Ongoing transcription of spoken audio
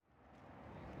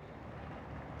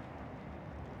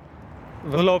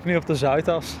We lopen nu op de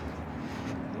Zuidas.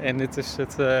 En dit is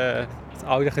het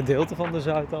oude gedeelte van de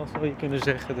Zuidas, zou je kunnen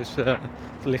zeggen. Dus het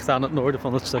ligt aan het noorden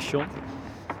van het station.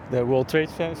 De World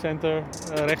Trade Center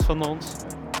rechts van ons.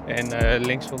 En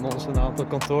links van ons een aantal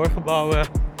kantoorgebouwen.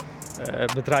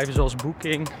 Bedrijven zoals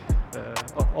Booking,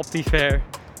 Optiver,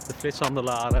 de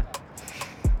flitshandelaren.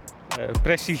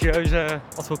 Prestigieuze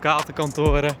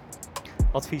advocatenkantoren,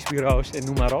 adviesbureaus en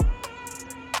noem maar op.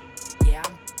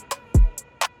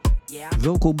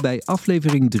 Welkom bij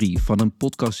aflevering 3 van een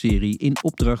podcastserie in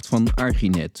opdracht van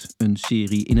Arginet. Een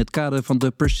serie in het kader van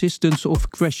de Persistence of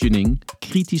Questioning,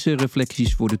 kritische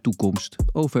reflecties voor de toekomst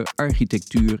over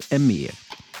architectuur en meer.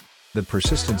 The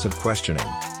persistence of questioning.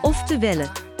 Oftewel,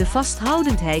 de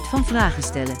vasthoudendheid van vragen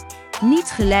stellen. Niet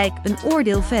gelijk een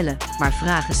oordeel vellen, maar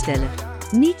vragen stellen.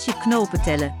 Niet je knopen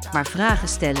tellen, maar vragen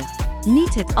stellen.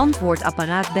 Niet het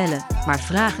antwoordapparaat bellen, maar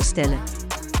vragen stellen.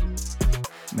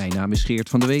 Mijn naam is Geert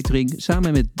van der Wetering.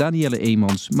 Samen met Danielle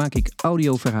Eemans maak ik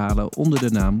audioverhalen onder de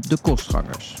naam De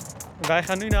Kostgangers. Wij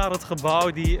gaan nu naar het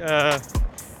gebouw die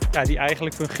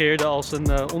eigenlijk fungeerde als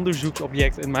een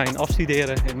onderzoeksobject in mijn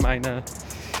afstuderen,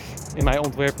 in mijn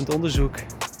ontwerpend onderzoek.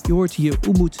 Je hoort hier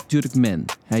Umut Türkmen.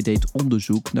 Hij deed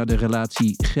onderzoek naar de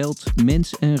relatie geld,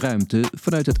 mens en ruimte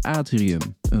vanuit het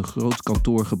Atrium, een groot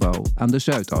kantoorgebouw aan de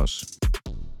Zuidas.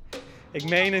 Ik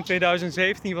meen in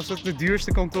 2017 was het de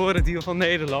duurste kantorendeal van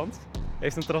Nederland.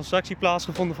 Heeft een transactie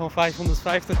plaatsgevonden van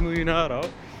 550 miljoen euro.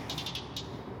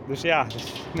 Dus ja, het is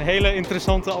een hele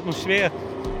interessante atmosfeer.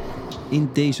 In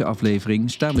deze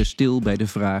aflevering staan we stil bij de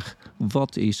vraag: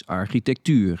 wat is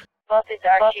architectuur? Wat is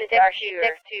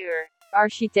architectuur?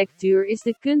 Architectuur is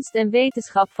de kunst en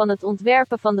wetenschap van het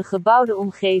ontwerpen van de gebouwde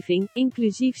omgeving,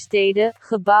 inclusief steden,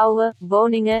 gebouwen,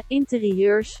 woningen,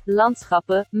 interieurs,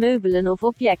 landschappen, meubelen of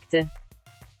objecten.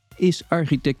 Is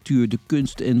architectuur de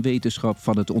kunst en wetenschap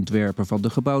van het ontwerpen van de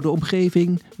gebouwde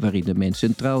omgeving, waarin de mens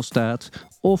centraal staat,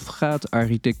 of gaat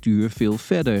architectuur veel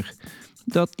verder?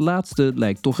 Dat laatste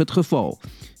lijkt toch het geval.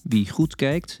 Wie goed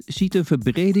kijkt, ziet een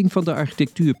verbreding van de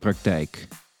architectuurpraktijk.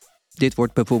 Dit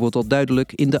wordt bijvoorbeeld al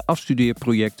duidelijk in de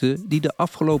afstudeerprojecten die de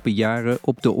afgelopen jaren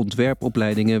op de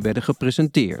ontwerpopleidingen werden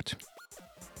gepresenteerd.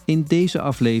 In deze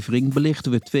aflevering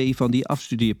belichten we 2 van die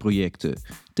afstudeerprojecten.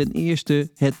 Ten eerste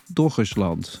het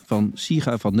Doggersland van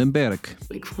Siga van den Berg.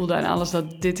 Ik voelde aan alles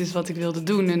dat dit is wat ik wilde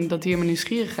doen en dat hier mijn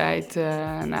nieuwsgierigheid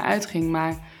naar uitging.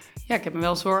 Maar ja, ik heb me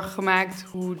wel zorgen gemaakt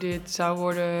hoe dit zou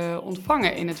worden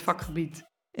ontvangen in het vakgebied.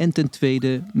 En ten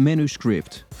tweede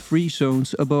Manuscript, Free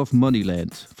Zones Above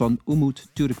Moneyland van Umut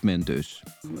Türkmen dus.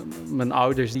 Mijn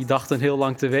ouders die dachten heel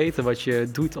lang te weten wat je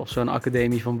doet op zo'n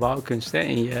academie van bouwkunst,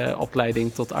 in je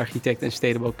opleiding tot architect en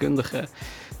stedenbouwkundige.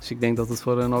 Dus ik denk dat het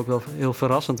voor hen ook wel heel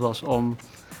verrassend was om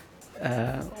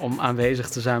aanwezig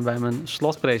te zijn bij mijn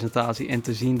slotpresentatie en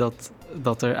te zien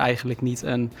dat er eigenlijk niet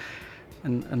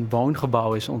een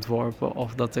woongebouw is ontworpen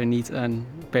of dat er niet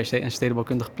per se een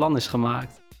stedenbouwkundig plan is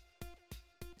gemaakt.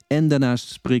 En daarnaast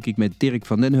spreek ik met Dirk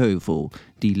van den Heuvel,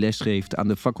 die lesgeeft aan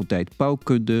de faculteit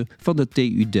bouwkunde van de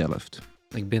TU Delft.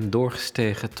 Ik ben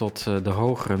doorgestegen tot de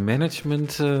hogere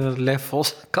management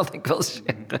levels, kan ik wel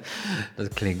zeggen.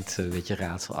 Dat klinkt een beetje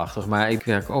raadselachtig, maar ik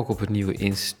werk ook op het nieuwe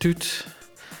instituut.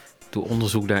 Doe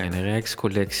onderzoek daar in een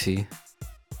rijkscollectie.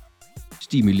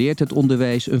 Stimuleert het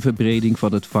onderwijs een verbreding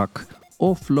van het vak?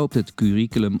 Of loopt het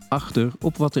curriculum achter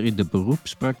op wat er in de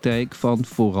beroepspraktijk van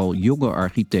vooral jonge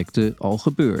architecten al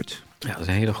gebeurt? Ja, dat is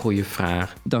een hele goede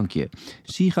vraag. Dank je.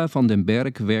 Siga van den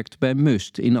Berg werkt bij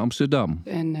Must in Amsterdam.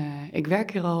 En ik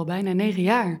werk hier al bijna 9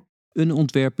 jaar. Een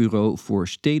ontwerpbureau voor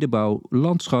stedenbouw,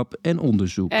 landschap en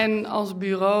onderzoek. En als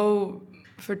bureau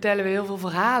vertellen we heel veel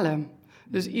verhalen.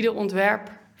 Dus ieder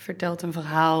ontwerp vertelt een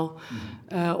verhaal.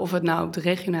 Of het nou op de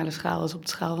regionale schaal is, op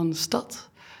de schaal van de stad.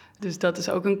 Dus dat is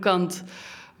ook een kant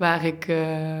waar ik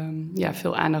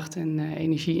veel aandacht en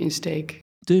energie in steek.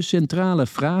 De centrale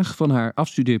vraag van haar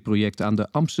afstudeerproject aan de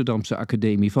Amsterdamse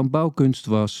Academie van Bouwkunst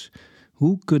was: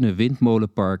 hoe kunnen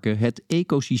windmolenparken het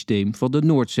ecosysteem van de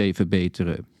Noordzee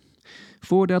verbeteren?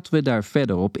 Voordat we daar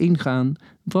verder op ingaan,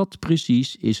 wat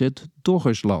precies is het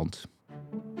Doggersland?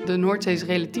 De Noordzee is een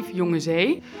relatief jonge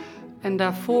zee. En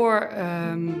daarvoor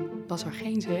was er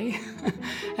geen zee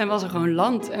en was er gewoon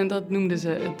land. En dat noemden ze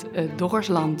het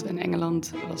Doggersland. En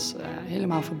Engeland was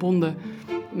helemaal verbonden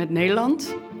met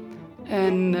Nederland.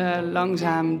 En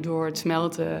langzaam door het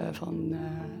smelten van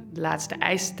de laatste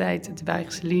ijstijd, het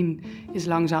Weichselien, is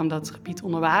langzaam dat gebied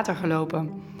onder water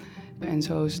gelopen. En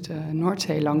zo is de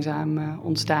Noordzee langzaam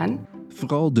ontstaan.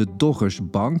 Vooral de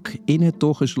Doggersbank in het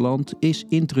Doggersland is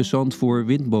interessant voor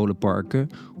windmolenparken,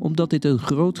 omdat dit een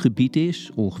groot gebied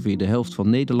is, ongeveer de helft van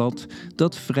Nederland,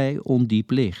 dat vrij ondiep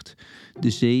ligt. De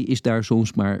zee is daar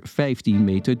soms maar 15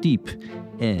 meter diep.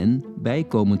 En,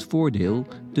 bijkomend voordeel,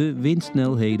 de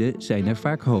windsnelheden zijn er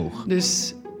vaak hoog.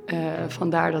 Dus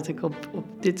vandaar dat ik op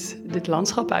dit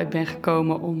landschap uit ben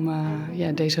gekomen om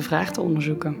deze vraag te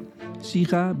onderzoeken.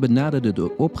 Siga benaderde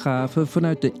de opgave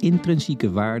vanuit de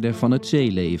intrinsieke waarde van het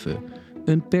zeeleven.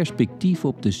 Een perspectief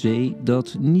op de zee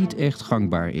dat niet echt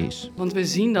gangbaar is. Want we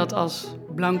zien dat als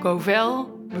blanco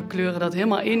vel. We kleuren dat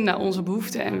helemaal in naar onze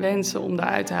behoeften en wensen om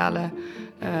daaruit te halen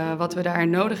wat we daarin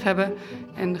nodig hebben.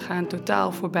 En gaan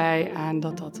totaal voorbij aan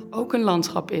dat dat ook een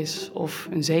landschap is of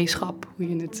een zeeschap, hoe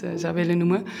je het zou willen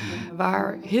noemen.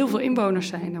 Waar heel veel inwoners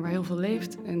zijn en waar heel veel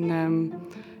leeft. En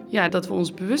dat we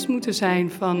ons bewust moeten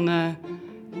zijn van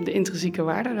de intrinsieke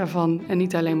waarde daarvan. En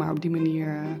niet alleen maar op die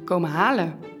manier komen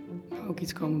halen, maar ook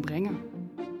iets komen brengen.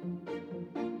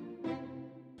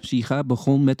 Siga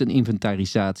begon met een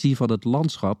inventarisatie van het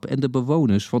landschap en de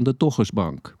bewoners van de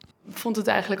Doggersbank. Ik vond het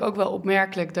eigenlijk ook wel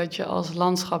opmerkelijk dat je als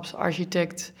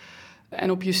landschapsarchitect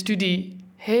en op je studie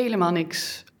helemaal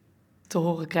niks te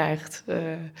horen krijgt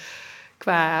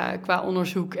qua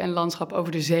onderzoek en landschap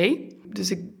over de zee.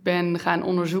 Dus ik ben gaan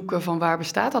onderzoeken van waar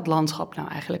bestaat dat landschap nou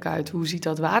eigenlijk uit? Hoe ziet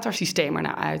dat watersysteem er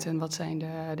nou uit? En wat zijn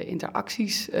de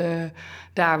interacties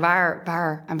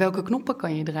daar? Aan welke knoppen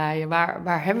kan je draaien?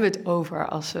 Waar hebben we het over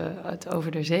als we het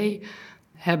over de zee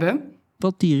hebben?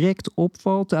 Wat direct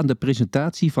opvalt aan de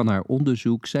presentatie van haar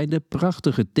onderzoek zijn de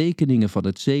prachtige tekeningen van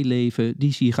het zeeleven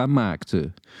die Siga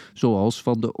maakte. Zoals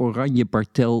van de oranje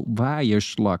partel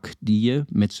waaierslak die je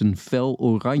met zijn fel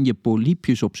oranje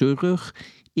polypjes op zijn rug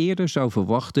eerder zou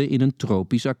verwachten in een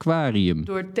tropisch aquarium.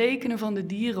 Door het tekenen van de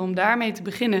dieren, om daarmee te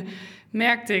beginnen,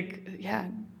 merkte ik,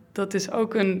 dat is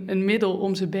ook een middel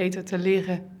om ze beter te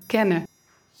leren kennen.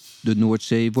 De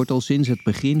Noordzee wordt al sinds het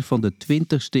begin van de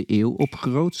 20e eeuw op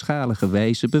grootschalige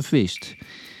wijze bevist.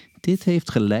 Dit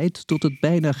heeft geleid tot het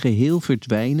bijna geheel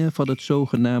verdwijnen van het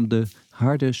zogenaamde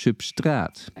harde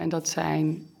substraat. En dat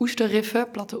zijn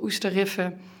oesterriffen, platte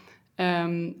oesterriffen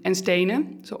en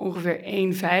stenen. Zo ongeveer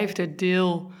 1/5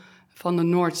 deel van de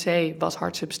Noordzee was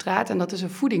hard substraat. En dat is een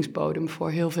voedingsbodem voor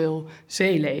heel veel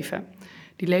zeeleven.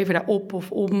 Die leven daar op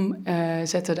of om,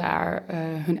 zetten daar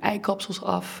hun eikapsels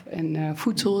af en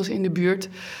voedsel is in de buurt.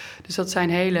 Dus dat zijn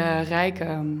hele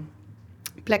rijke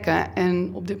plekken. En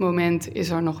op dit moment is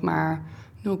er nog maar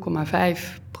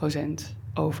 0,5%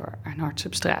 over aan hard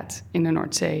substraat in de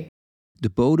Noordzee.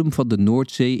 De bodem van de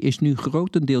Noordzee is nu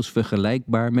grotendeels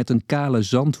vergelijkbaar met een kale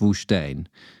zandwoestijn.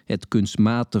 Het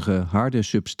kunstmatige harde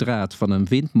substraat van een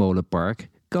windmolenpark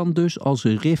kan dus als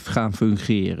een rif gaan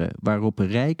fungeren waarop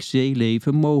rijk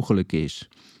zeeleven mogelijk is.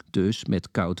 Dus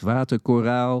met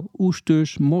koudwaterkoraal,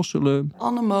 oesters, mosselen,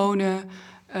 anemonen.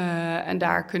 En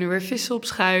daar kunnen weer vissen op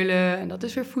schuilen. En dat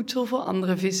is weer voedsel voor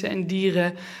andere vissen en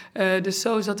dieren. Dus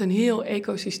zo is dat een heel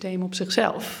ecosysteem op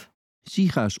zichzelf.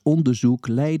 Siga's onderzoek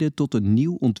leidde tot een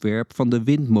nieuw ontwerp van de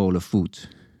windmolenvoet.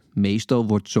 Meestal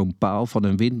wordt zo'n paal van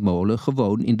een windmolen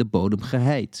gewoon in de bodem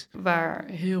geheid. Waar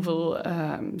heel veel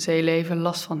zeeleven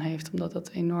last van heeft, omdat dat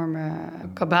enorme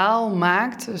kabaal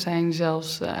maakt. Er zijn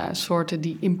zelfs soorten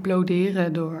die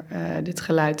imploderen door dit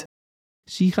geluid.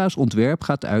 Siga's ontwerp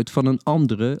gaat uit van een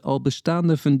andere, al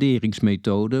bestaande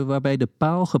funderingsmethode waarbij de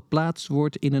paal geplaatst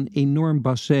wordt in een enorm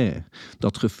bassin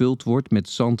dat gevuld wordt met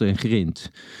zand en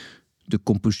grind. De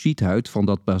composiethuid van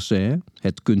dat bassin,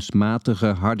 het kunstmatige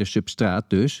harde substraat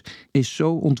dus, is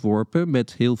zo ontworpen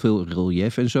met heel veel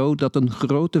relief en zo dat een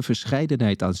grote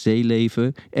verscheidenheid aan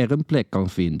zeeleven er een plek kan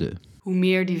vinden. Hoe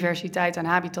meer diversiteit aan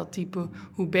habitattypen,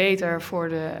 hoe beter voor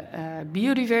de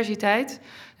biodiversiteit.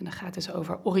 En dan gaat het dus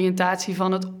over oriëntatie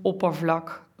van het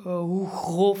oppervlak. Hoe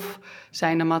grof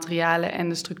zijn de materialen en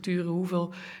de structuren,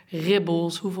 hoeveel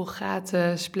ribbels, hoeveel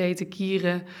gaten, spleten,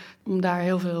 kieren, om daar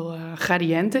heel veel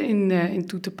gradiënten in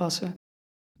toe te passen.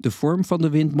 De vorm van de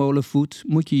windmolenvoet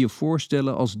moet je je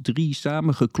voorstellen als 3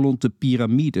 samengeklonte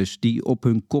piramides die op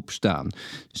hun kop staan.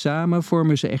 Samen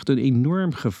vormen ze echt een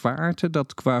enorm gevaarte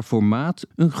dat qua formaat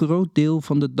een groot deel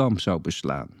van de dam zou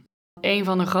beslaan. Een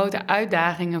van de grote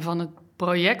uitdagingen van het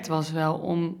project was wel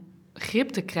om grip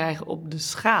te krijgen op de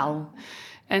schaal.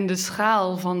 En de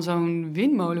schaal van zo'n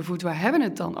windmolenvoet, waar hebben we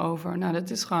het dan over? Nou, dat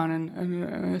is gewoon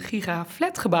een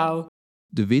gigaflatgebouw.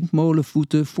 De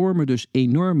windmolenvoeten vormen dus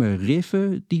enorme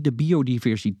riffen die de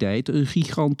biodiversiteit een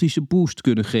gigantische boost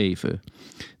kunnen geven.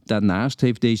 Daarnaast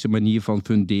heeft deze manier van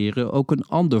funderen ook een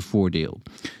ander voordeel.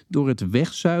 Door het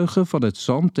wegzuigen van het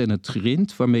zand en het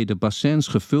grind waarmee de bassins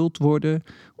gevuld worden,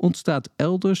 ontstaat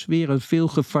elders weer een veel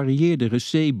gevarieerdere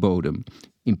zeebodem,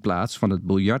 in plaats van het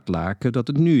biljartlaken dat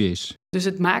het nu is. Dus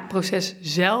het maakproces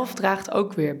zelf draagt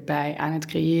ook weer bij aan het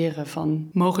creëren van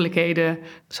mogelijkheden,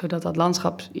 zodat dat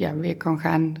landschap weer kan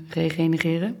gaan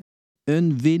regenereren.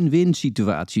 Een win-win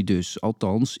situatie dus,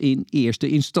 althans in eerste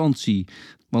instantie.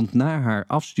 Want na haar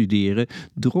afstuderen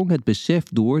drong het besef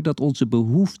door dat onze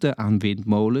behoefte aan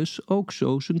windmolens ook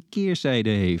zo zijn keerzijde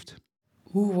heeft.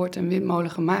 Hoe wordt een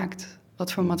windmolen gemaakt?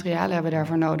 Wat voor materialen hebben we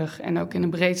daarvoor nodig? En ook in de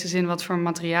breedste zin, wat voor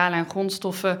materialen en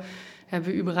grondstoffen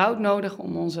hebben we überhaupt nodig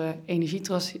om onze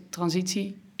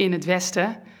energietransitie in het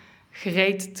Westen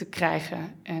gereed te krijgen?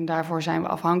 En daarvoor zijn we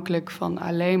afhankelijk van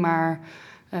alleen maar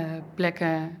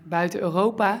plekken buiten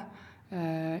Europa,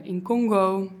 in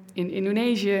Congo, in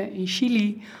Indonesië, in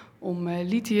Chili, om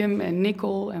lithium en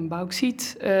nikkel en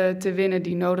bauxiet te winnen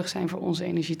die nodig zijn voor onze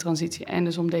energietransitie en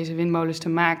dus om deze windmolens te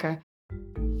maken.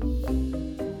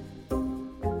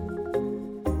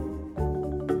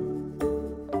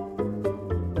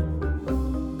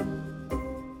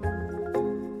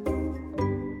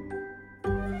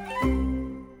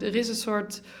 Er is een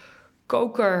soort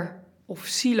koker- of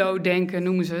silo-denken,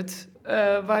 noemen ze het,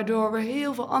 waardoor we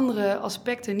heel veel andere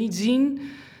aspecten niet zien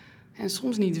en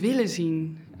soms niet willen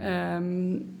zien.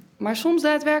 Maar soms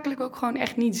daadwerkelijk ook gewoon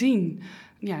echt niet zien.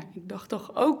 Ja, ik dacht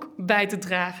toch ook bij te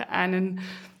dragen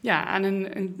aan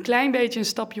een klein beetje een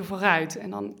stapje vooruit. En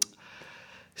dan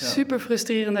super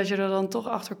frustrerend dat je er dan toch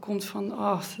achter komt van,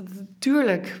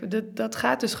 tuurlijk, dat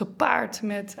gaat dus gepaard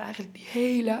met eigenlijk die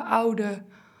hele oude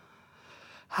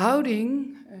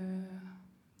houding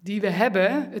die we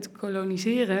hebben, het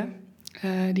koloniseren,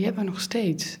 die hebben we nog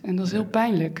steeds. En dat is heel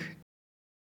pijnlijk.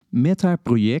 Met haar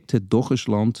project Het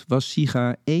Doggersland was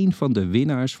Siga één van de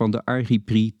winnaars van de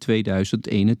Archiprix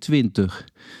 2021.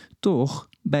 Toch,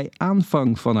 bij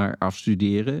aanvang van haar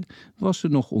afstuderen was ze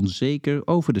nog onzeker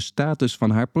over de status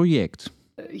van haar project.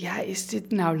 Is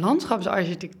dit nou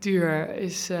landschapsarchitectuur?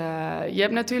 Je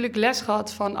hebt natuurlijk les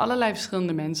gehad van allerlei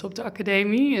verschillende mensen op de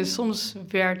academie. En soms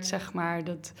werd,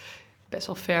 dat best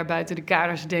wel ver buiten de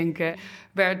kaders denken,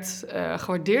 werd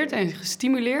gewaardeerd en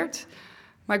gestimuleerd.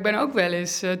 Maar ik ben ook wel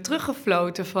eens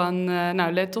teruggefloten van,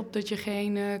 let op dat je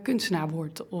geen kunstenaar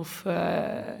wordt.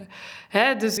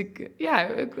 Dus ik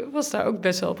was daar ook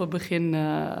best wel op het begin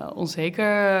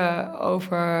onzeker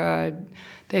over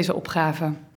deze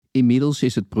opgave. Inmiddels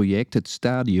is het project het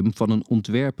stadium van een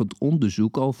ontwerpend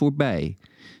onderzoek al voorbij.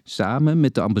 Samen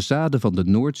met de ambassade van de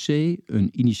Noordzee, een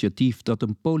initiatief dat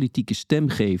een politieke stem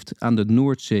geeft aan de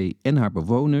Noordzee en haar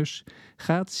bewoners,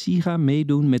 gaat Siga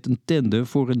meedoen met een tender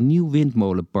voor een nieuw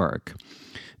windmolenpark.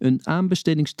 Een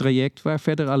aanbestedingstraject waar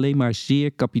verder alleen maar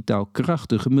zeer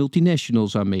kapitaalkrachtige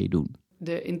multinationals aan meedoen.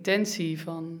 De intentie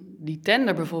van die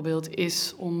tender bijvoorbeeld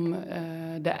is om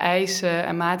de eisen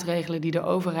en maatregelen die de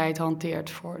overheid hanteert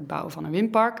voor het bouwen van een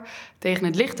windpark tegen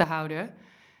het licht te houden.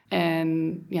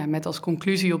 En met als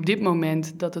conclusie op dit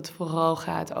moment dat het vooral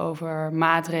gaat over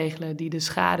maatregelen die de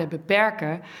schade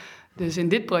beperken. Dus in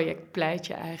dit project pleit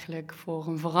je eigenlijk voor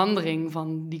een verandering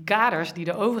van die kaders die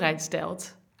de overheid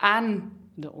stelt aan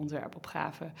de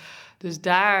ontwerpopgave. Dus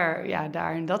daar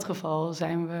in dat geval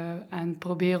zijn we aan het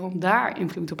proberen om daar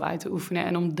invloed op uit te oefenen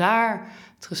en om daar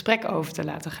het gesprek over te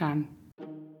laten gaan.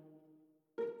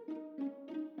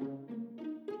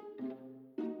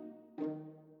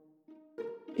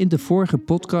 In de vorige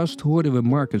podcast hoorden we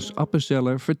Marcus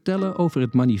Appenzeller vertellen over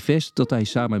het manifest dat hij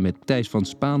samen met Thijs van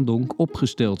Spaandonk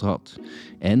opgesteld had.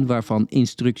 En waarvan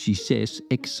instructie 6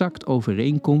 exact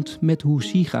overeenkomt met hoe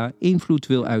Siga invloed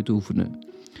wil uitoefenen.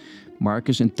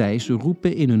 Marcus en Thijs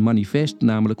roepen in hun manifest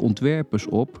namelijk ontwerpers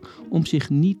op om zich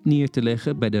niet neer te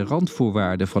leggen bij de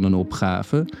randvoorwaarden van een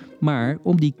opgave, maar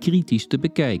om die kritisch te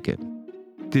bekijken.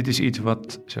 Dit is iets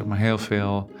wat heel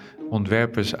veel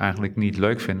ontwerpers eigenlijk niet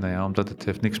leuk vinden, omdat het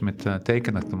heeft niks met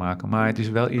tekenen te maken. Maar het is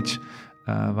wel iets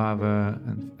waar we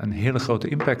een hele grote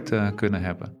impact kunnen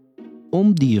hebben.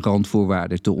 Om die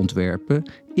randvoorwaarden te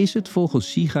ontwerpen is het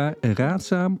volgens Siga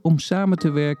raadzaam om samen te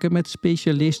werken met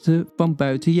specialisten van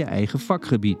buiten je eigen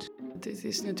vakgebied. Het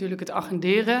is natuurlijk het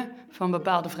agenderen van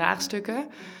bepaalde vraagstukken.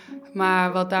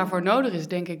 Maar wat daarvoor nodig is,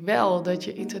 denk ik wel dat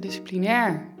je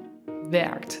interdisciplinair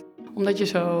werkt. Omdat je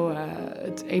zo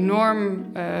het enorm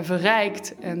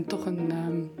verrijkt en toch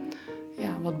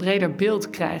wat breder beeld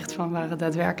krijgt van waar het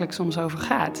daadwerkelijk soms over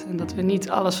gaat. En dat we niet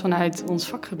alles vanuit ons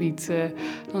vakgebied,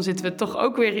 dan zitten we toch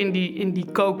ook weer in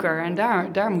die koker. En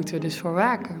daar moeten we dus voor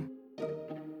waken.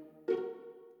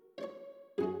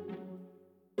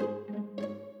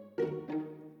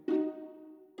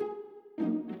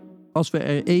 Als we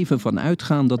er even van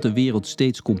uitgaan dat de wereld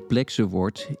steeds complexer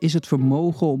wordt, is het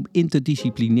vermogen om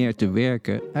interdisciplinair te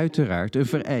werken uiteraard een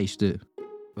vereiste.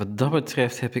 Wat dat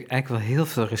betreft heb ik eigenlijk wel heel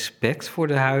veel respect voor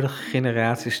de huidige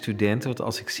generatie studenten. Want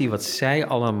als ik zie wat zij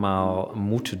allemaal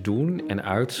moeten doen en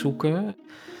uitzoeken,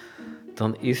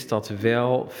 dan is dat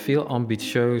wel veel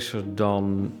ambitieuzer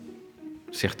dan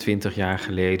zeg 20 jaar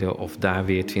geleden of daar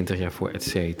weer 20 jaar voor, et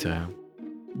cetera.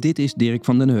 Dit is Dirk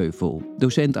van den Heuvel,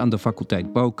 docent aan de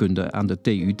faculteit Bouwkunde aan de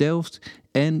TU Delft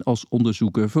en als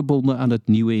onderzoeker verbonden aan het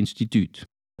Nieuwe Instituut.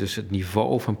 Dus het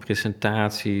niveau van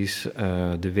presentaties,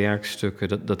 de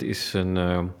werkstukken, dat is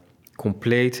een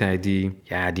compleetheid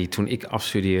die toen ik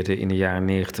afstudeerde in de jaren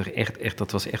 90,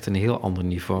 dat was echt een heel ander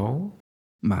niveau.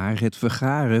 Maar het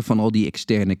vergaren van al die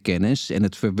externe kennis en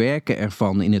het verwerken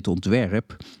ervan in het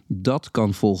ontwerp, dat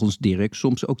kan volgens Dirk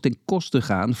soms ook ten koste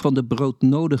gaan van de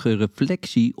broodnodige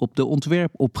reflectie op de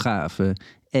ontwerpopgave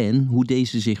en hoe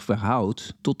deze zich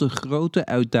verhoudt tot de grote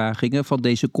uitdagingen van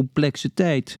deze complexe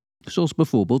tijd, zoals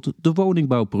bijvoorbeeld de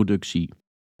woningbouwproductie.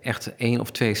 Echt 1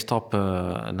 of 2 stappen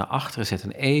naar achteren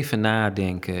zetten en even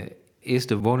nadenken, is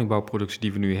de woningbouwproductie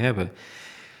die we nu hebben,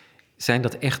 zijn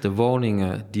dat echt de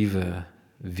woningen die we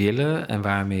willen en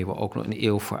waarmee we ook nog een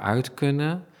eeuw vooruit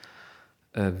kunnen?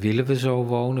 Willen we zo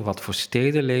wonen? Wat voor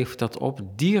steden levert dat op?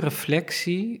 Die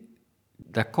reflectie,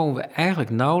 daar komen we eigenlijk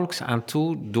nauwelijks aan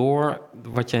toe door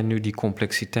wat jij nu die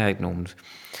complexiteit noemt.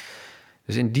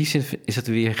 Dus in die zin is het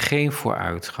weer geen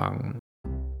vooruitgang.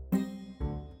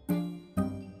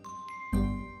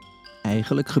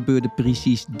 Eigenlijk gebeurde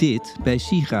precies dit bij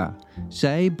SIGA.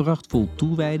 Zij bracht vol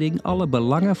toewijding alle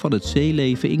belangen van het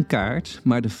zeeleven in kaart,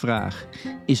 maar de vraag,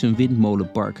 is een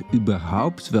windmolenpark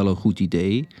überhaupt wel een goed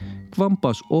idee, kwam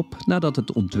pas op nadat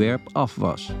het ontwerp af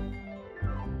was.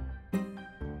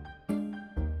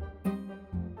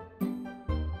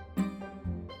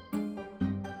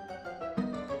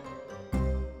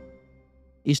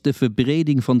 Is de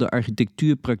verbreding van de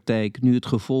architectuurpraktijk nu het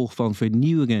gevolg van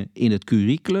vernieuwingen in het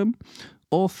curriculum?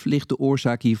 Of ligt de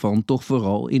oorzaak hiervan toch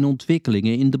vooral in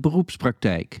ontwikkelingen in de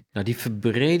beroepspraktijk? Nou, die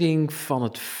verbreding van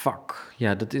het vak,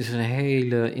 ja, dat is een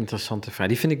hele interessante vraag.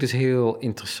 Die vind ik dus heel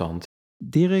interessant.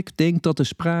 Dirk denkt dat er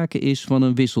sprake is van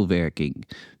een wisselwerking.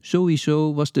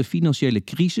 Sowieso was de financiële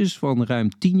crisis van ruim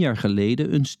 10 jaar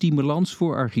geleden een stimulans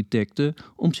voor architecten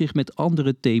om zich met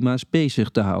andere thema's bezig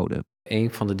te houden.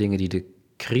 Een van de dingen die de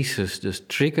crisis dus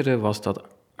triggerde was dat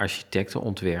architecten,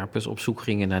 ontwerpers op zoek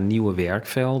gingen naar nieuwe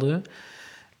werkvelden.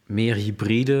 Meer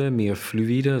hybride, meer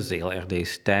fluïde, dat is heel erg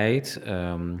deze tijd.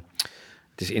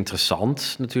 Het is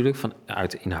interessant natuurlijk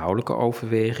vanuit inhoudelijke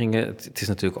overwegingen. Het is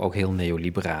natuurlijk ook heel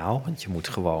neoliberaal, want je moet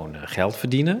gewoon geld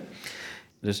verdienen.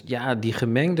 Dus ja, die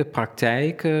gemengde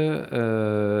praktijken,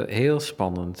 heel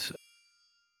spannend.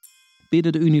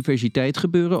 Binnen de universiteit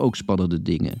gebeuren ook spannende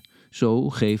dingen. Zo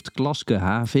geeft Klaske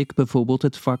Havik bijvoorbeeld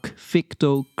het vak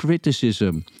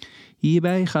Fictocriticism.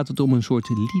 Hierbij gaat het om een soort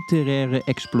literaire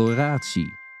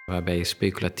exploratie. Waarbij je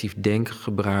speculatief denken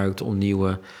gebruikt om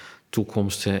nieuwe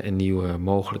toekomsten en nieuwe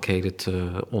mogelijkheden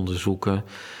te onderzoeken.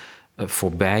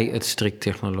 Voorbij het strikt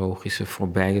technologische,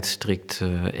 voorbij het strikt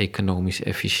economisch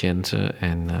efficiënte.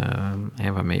 En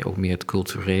waarmee je ook meer het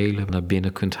culturele naar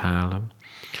binnen kunt halen.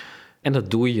 En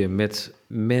dat doe je met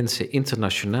mensen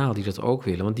internationaal die dat ook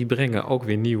willen. Want die brengen ook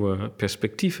weer nieuwe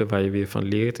perspectieven waar je weer van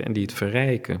leert en die het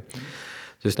verrijken.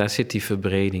 Dus daar zit die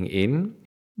verbreding in.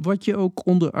 Wat je ook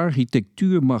onder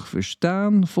architectuur mag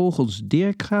verstaan, volgens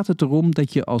Dirk gaat het erom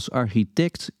dat je als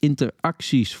architect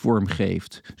interacties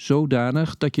vormgeeft.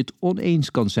 Zodanig dat je het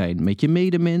oneens kan zijn met je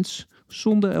medemens,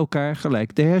 zonder elkaar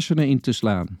gelijk de hersenen in te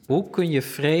slaan. Hoe kun je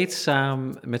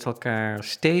vreedzaam met elkaar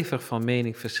stevig van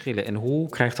mening verschillen? En hoe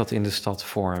krijgt dat in de stad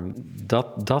vorm?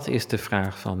 Dat is de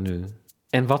vraag van nu.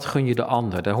 En wat gun je de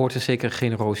ander? Daar hoort er zeker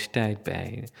generositeit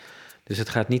bij. Dus het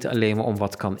gaat niet alleen maar om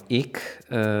wat kan ik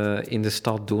in de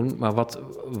stad doen, maar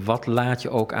wat laat je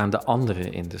ook aan de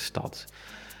anderen in de stad?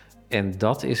 En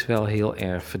dat is wel heel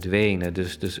erg verdwenen.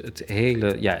 Dus het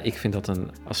hele, ja, ik vind dat een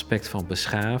aspect van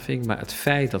beschaving, maar het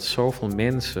feit dat zoveel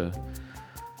mensen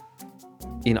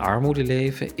in armoede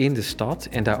leven in de stad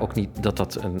en daar ook niet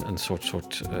dat een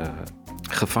soort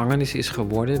gevangenis is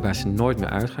geworden waar ze nooit meer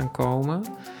uit gaan komen.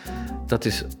 dat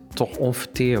is toch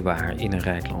onverteerbaar in een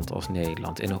rijk land als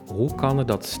Nederland. En hoe kan het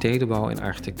dat stedenbouw en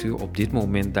architectuur op dit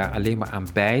moment daar alleen maar aan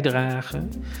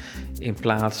bijdragen, in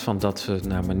plaats van dat we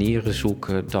naar manieren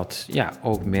zoeken dat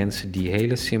ook mensen die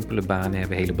hele simpele banen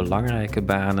hebben, hele belangrijke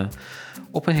banen,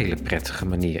 op een hele prettige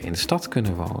manier in de stad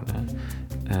kunnen wonen.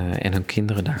 En hun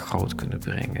kinderen daar groot kunnen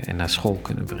brengen en naar school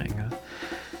kunnen brengen.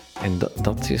 En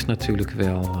dat is natuurlijk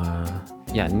wel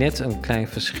net een klein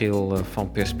verschil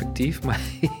van perspectief, maar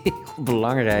heel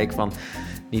belangrijk van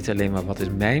niet alleen maar wat is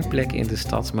mijn plek in de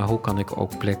stad, maar hoe kan ik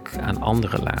ook plek aan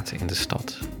anderen laten in de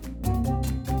stad.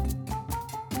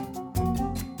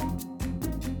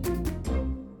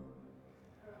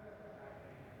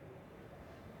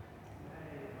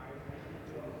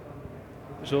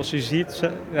 Zoals u ziet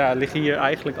liggen hier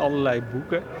eigenlijk allerlei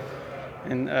boeken.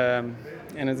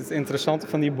 En het interessante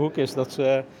van die boeken is dat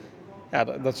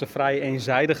ze vrij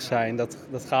eenzijdig zijn.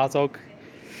 Dat gaat ook.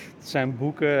 Het zijn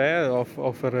boeken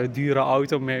over dure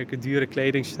automerken, dure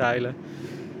kledingstijlen.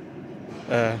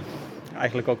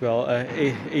 Eigenlijk ook wel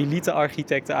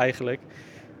elite-architecten eigenlijk.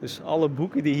 Dus alle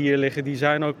boeken die hier liggen, die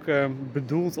zijn ook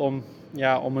bedoeld om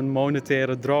een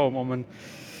monetaire droom, om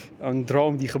een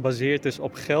droom die gebaseerd is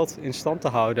op geld in stand te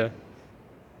houden.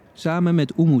 Samen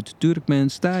met Umut Turkmen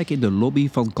sta ik in de lobby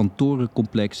van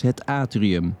kantorencomplex Het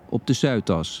Atrium op de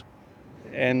Zuidas.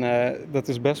 En dat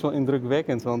is best wel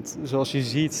indrukwekkend, want zoals je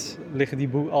ziet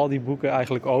liggen al die boeken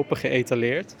eigenlijk open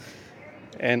geëtaleerd.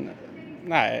 En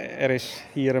er is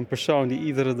hier een persoon die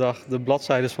iedere dag de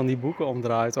bladzijdes van die boeken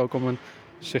omdraait, ook om een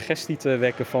suggestie te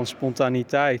wekken van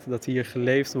spontaniteit, dat hier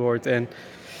geleefd wordt. En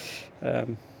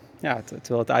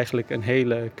terwijl het eigenlijk een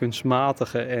hele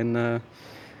kunstmatige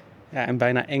en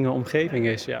bijna enge omgeving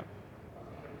is. Ja.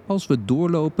 Als we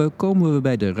doorlopen komen we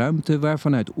bij de ruimte waar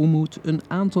vanuit Umut een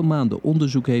aantal maanden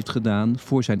onderzoek heeft gedaan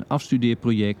voor zijn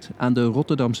afstudeerproject aan de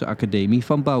Rotterdamse Academie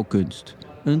van Bouwkunst.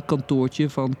 Een kantoortje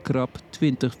van krap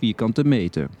 20 vierkante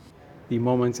meter. Die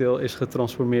momenteel is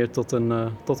getransformeerd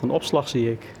tot een opslag,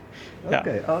 zie ik.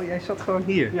 Oké. Oh, jij zat gewoon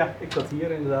hier? Ja, ik zat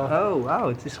hier inderdaad. Oh, wauw.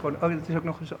 Het is gewoon, het is ook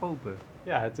nog eens open.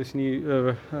 Ja, het is nu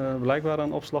blijkbaar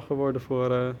een opslag geworden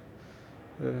voor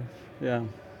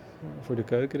de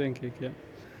keuken, denk ik. Ja.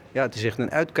 Ja, het is echt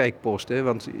een uitkijkpost, hè?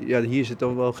 Want hier zit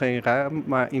dan wel geen raam,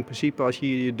 maar in principe als je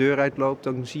hier je deur uitloopt,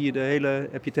 dan zie je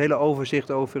heb je het hele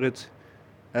overzicht over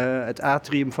het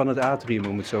atrium van het atrium,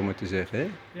 om het zo maar te zeggen. Hè?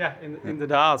 Ja,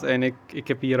 inderdaad. En ik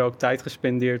heb hier ook tijd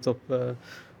gespendeerd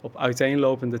op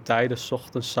uiteenlopende tijden, 's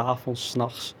ochtends, 's avonds, 's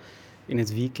nachts, in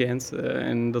het weekend.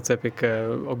 En dat heb ik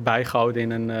ook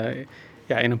bijgehouden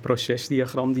in een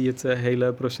procesdiagram die het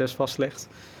hele proces vastlegt.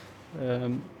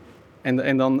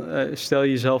 En dan stel je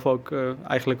jezelf ook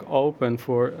eigenlijk open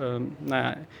voor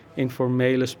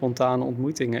informele, spontane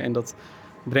ontmoetingen. En dat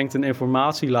brengt een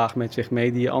informatielaag met zich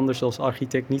mee die je anders als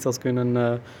architect niet had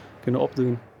kunnen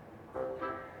opdoen.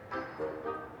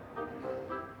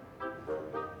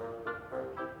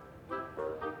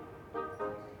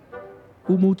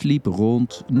 Umut liep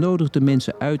rond, nodigde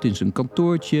mensen uit in zijn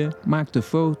kantoortje, maakte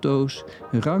foto's,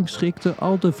 rangschikte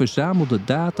al de verzamelde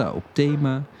data op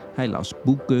thema. Hij las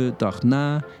boeken, dacht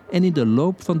na en in de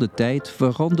loop van de tijd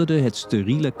veranderde het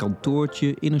steriele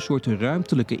kantoortje in een soort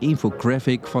ruimtelijke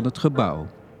infographic van het gebouw.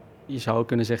 Je zou ook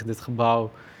kunnen zeggen, dit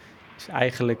gebouw is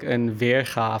eigenlijk een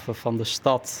weergave van de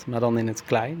stad, maar dan in het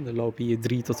klein. Er lopen hier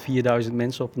 3.000 tot 4.000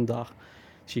 mensen op een dag.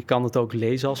 Dus je kan het ook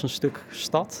lezen als een stuk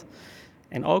stad.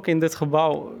 En ook in dit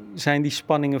gebouw zijn die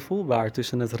spanningen voelbaar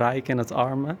tussen het rijke en het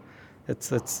arme.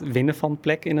 Het winnen van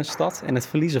plek in een stad en het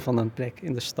verliezen van een plek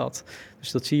in de stad.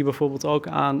 Dus dat zie je bijvoorbeeld ook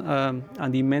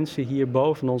aan die mensen hier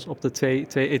boven ons op de twee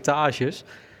etages.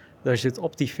 Daar zit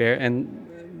Optiver en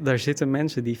daar zitten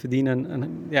mensen die verdienen,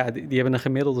 die hebben een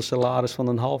gemiddelde salaris van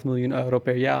 €500.000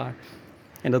 per jaar.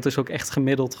 En dat is ook echt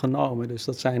gemiddeld genomen. Dus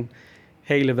dat zijn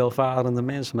hele welvarende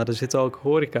mensen. Maar er zit ook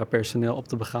horecapersoneel op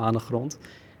de begane grond.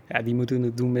 Ja, die moeten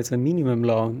het doen met een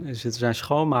minimumloon. Dus er zijn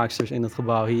schoonmaaksters in het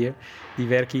gebouw hier. Die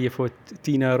werken hier voor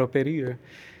 €10 per uur.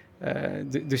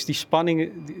 Dus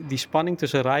die spanning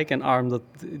tussen rijk en arm,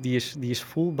 die is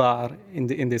voelbaar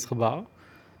in dit gebouw.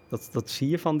 Dat zie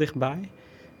je van dichtbij.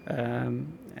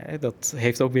 Dat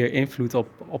heeft ook weer invloed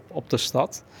op de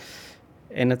stad.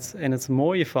 En het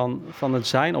mooie van het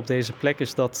zijn op deze plek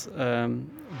is dat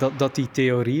die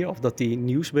theorieën, of dat die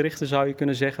nieuwsberichten zou je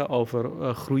kunnen zeggen,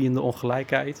 over groeiende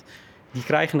ongelijkheid, die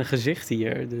krijgen een gezicht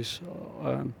hier. Dus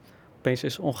opeens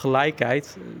is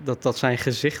ongelijkheid, dat zijn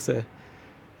gezichten.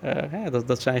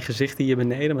 Dat zijn gezichten hier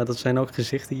beneden, maar dat zijn ook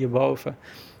gezichten hierboven.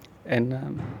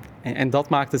 En dat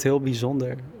maakt het heel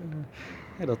bijzonder.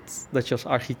 Dat je als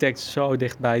architect zo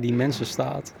dicht bij die mensen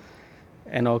staat.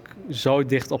 En ook zo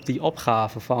dicht op die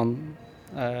opgave van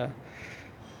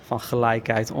van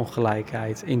gelijkheid,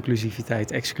 ongelijkheid,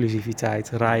 inclusiviteit, exclusiviteit,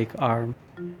 rijk, arm.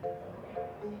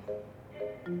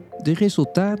 De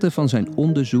resultaten van zijn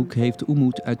onderzoek heeft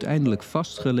Umut uiteindelijk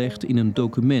vastgelegd in een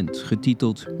document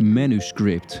getiteld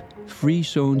Manuscript: Free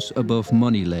Zones Above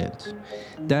Moneyland.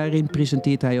 Daarin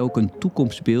presenteert hij ook een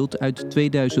toekomstbeeld uit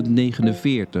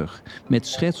 2049 met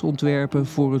schetsontwerpen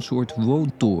voor een soort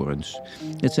woontorens.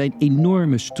 Het zijn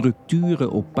enorme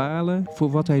structuren op palen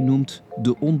voor wat hij noemt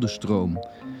de onderstroom.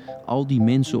 Al die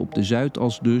mensen op de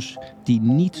Zuidas dus, die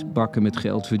niet bakken met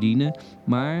geld verdienen,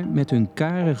 maar met hun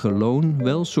karige loon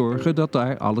wel zorgen dat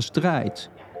daar alles draait.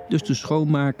 Dus de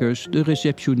schoonmakers, de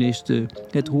receptionisten,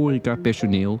 het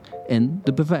horecapersoneel en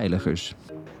de beveiligers.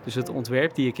 Dus het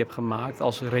ontwerp die ik heb gemaakt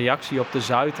als reactie op de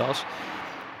Zuidas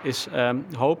is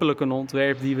hopelijk een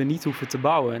ontwerp die we niet hoeven te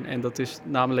bouwen. En dat is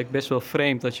namelijk best wel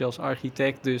vreemd dat je als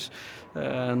architect dus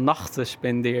nachten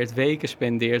spendeert, weken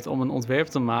spendeert om een ontwerp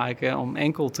te maken. Om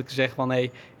enkel te zeggen van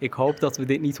hé, ik hoop dat we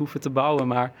dit niet hoeven te bouwen,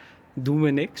 maar doen we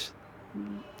niks?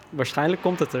 Waarschijnlijk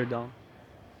komt het er dan.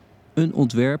 Een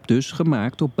ontwerp dus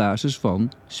gemaakt op basis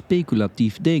van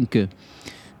speculatief denken.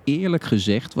 Eerlijk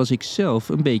gezegd was ik zelf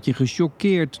een beetje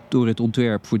gechoqueerd door het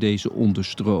ontwerp voor deze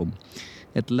onderstroom.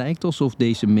 Het lijkt alsof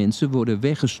deze mensen worden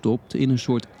weggestopt in een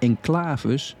soort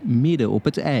enclaves midden op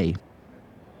het ei.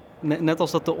 Net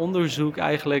als dat de onderzoek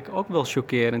eigenlijk ook wel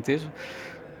chockerend is,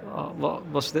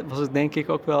 was het denk ik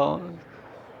ook wel een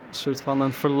soort van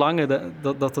een verlangen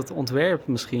dat het ontwerp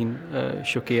misschien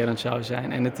chockerend zou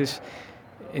zijn. En het is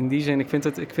in die zin, ik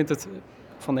vind het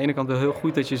van de ene kant wel heel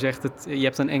goed dat je zegt dat je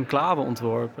hebt een enclave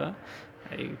ontworpen.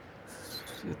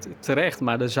 Terecht,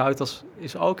 maar de Zuidas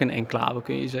is ook een enclave,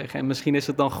 kun je zeggen. En misschien is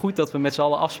het dan goed dat we met z'n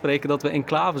allen afspreken dat we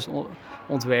enclaves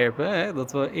ontwerpen. Hè?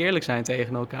 Dat we eerlijk zijn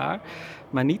tegen elkaar.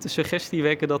 Maar niet de suggestie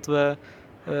wekken dat we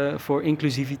voor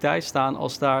inclusiviteit staan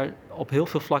als daar op heel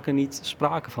veel vlakken niet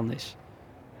sprake van is.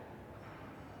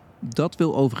 Dat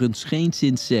wil overigens geen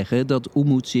zin zeggen dat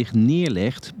Umut zich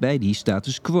neerlegt bij die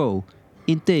status quo.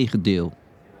 Integendeel.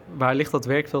 Waar ligt dat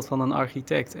werkveld van een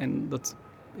architect? En dat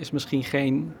is misschien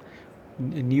geen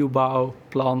een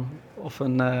nieuwbouwplan of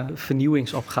een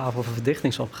vernieuwingsopgave of een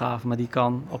verdichtingsopgave, maar die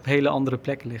kan op hele andere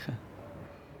plekken liggen.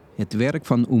 Het werk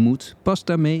van Umut past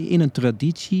daarmee in een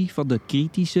traditie van de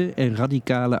kritische en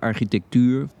radicale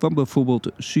architectuur van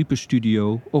bijvoorbeeld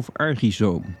Superstudio of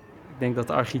Archizoom. Ik denk dat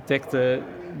de architecten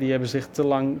die hebben zich te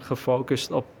lang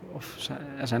gefocust op, of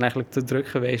zijn eigenlijk te druk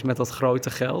geweest met dat grote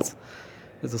geld,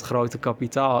 met dat grote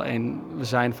kapitaal. En we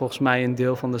zijn volgens mij een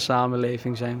deel van de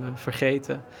samenleving zijn we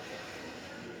vergeten.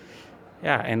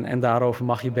 Ja, en daarover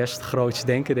mag je best groots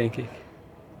denken, denk ik.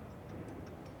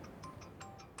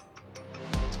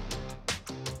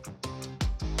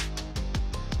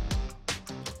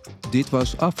 Dit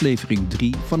was aflevering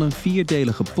 3 van een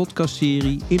 4-delige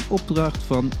podcastserie in opdracht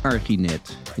van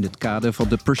Archinet. In het kader van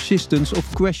The Persistence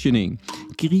of Questioning.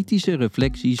 Kritische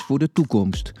reflecties voor de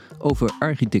toekomst over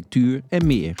architectuur en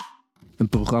meer. Een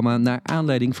programma naar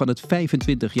aanleiding van het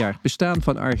 25-jarig bestaan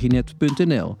van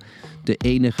Archinet.nl. De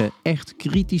enige echt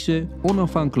kritische,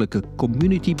 onafhankelijke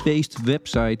community-based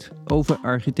website over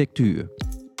architectuur.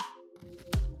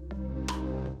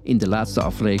 In de laatste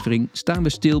aflevering staan we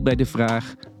stil bij de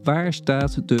vraag: waar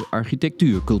staat de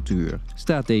architectuurcultuur?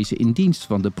 Staat deze in dienst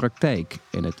van de praktijk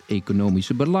en het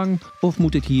economische belang, of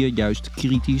moet ik hier juist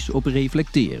kritisch op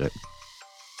reflecteren?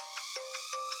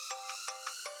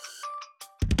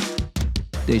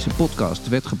 Deze podcast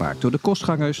werd gemaakt door de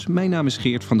Kostgangers. Mijn naam is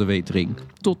Geert van der Wetering.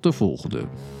 Tot de volgende.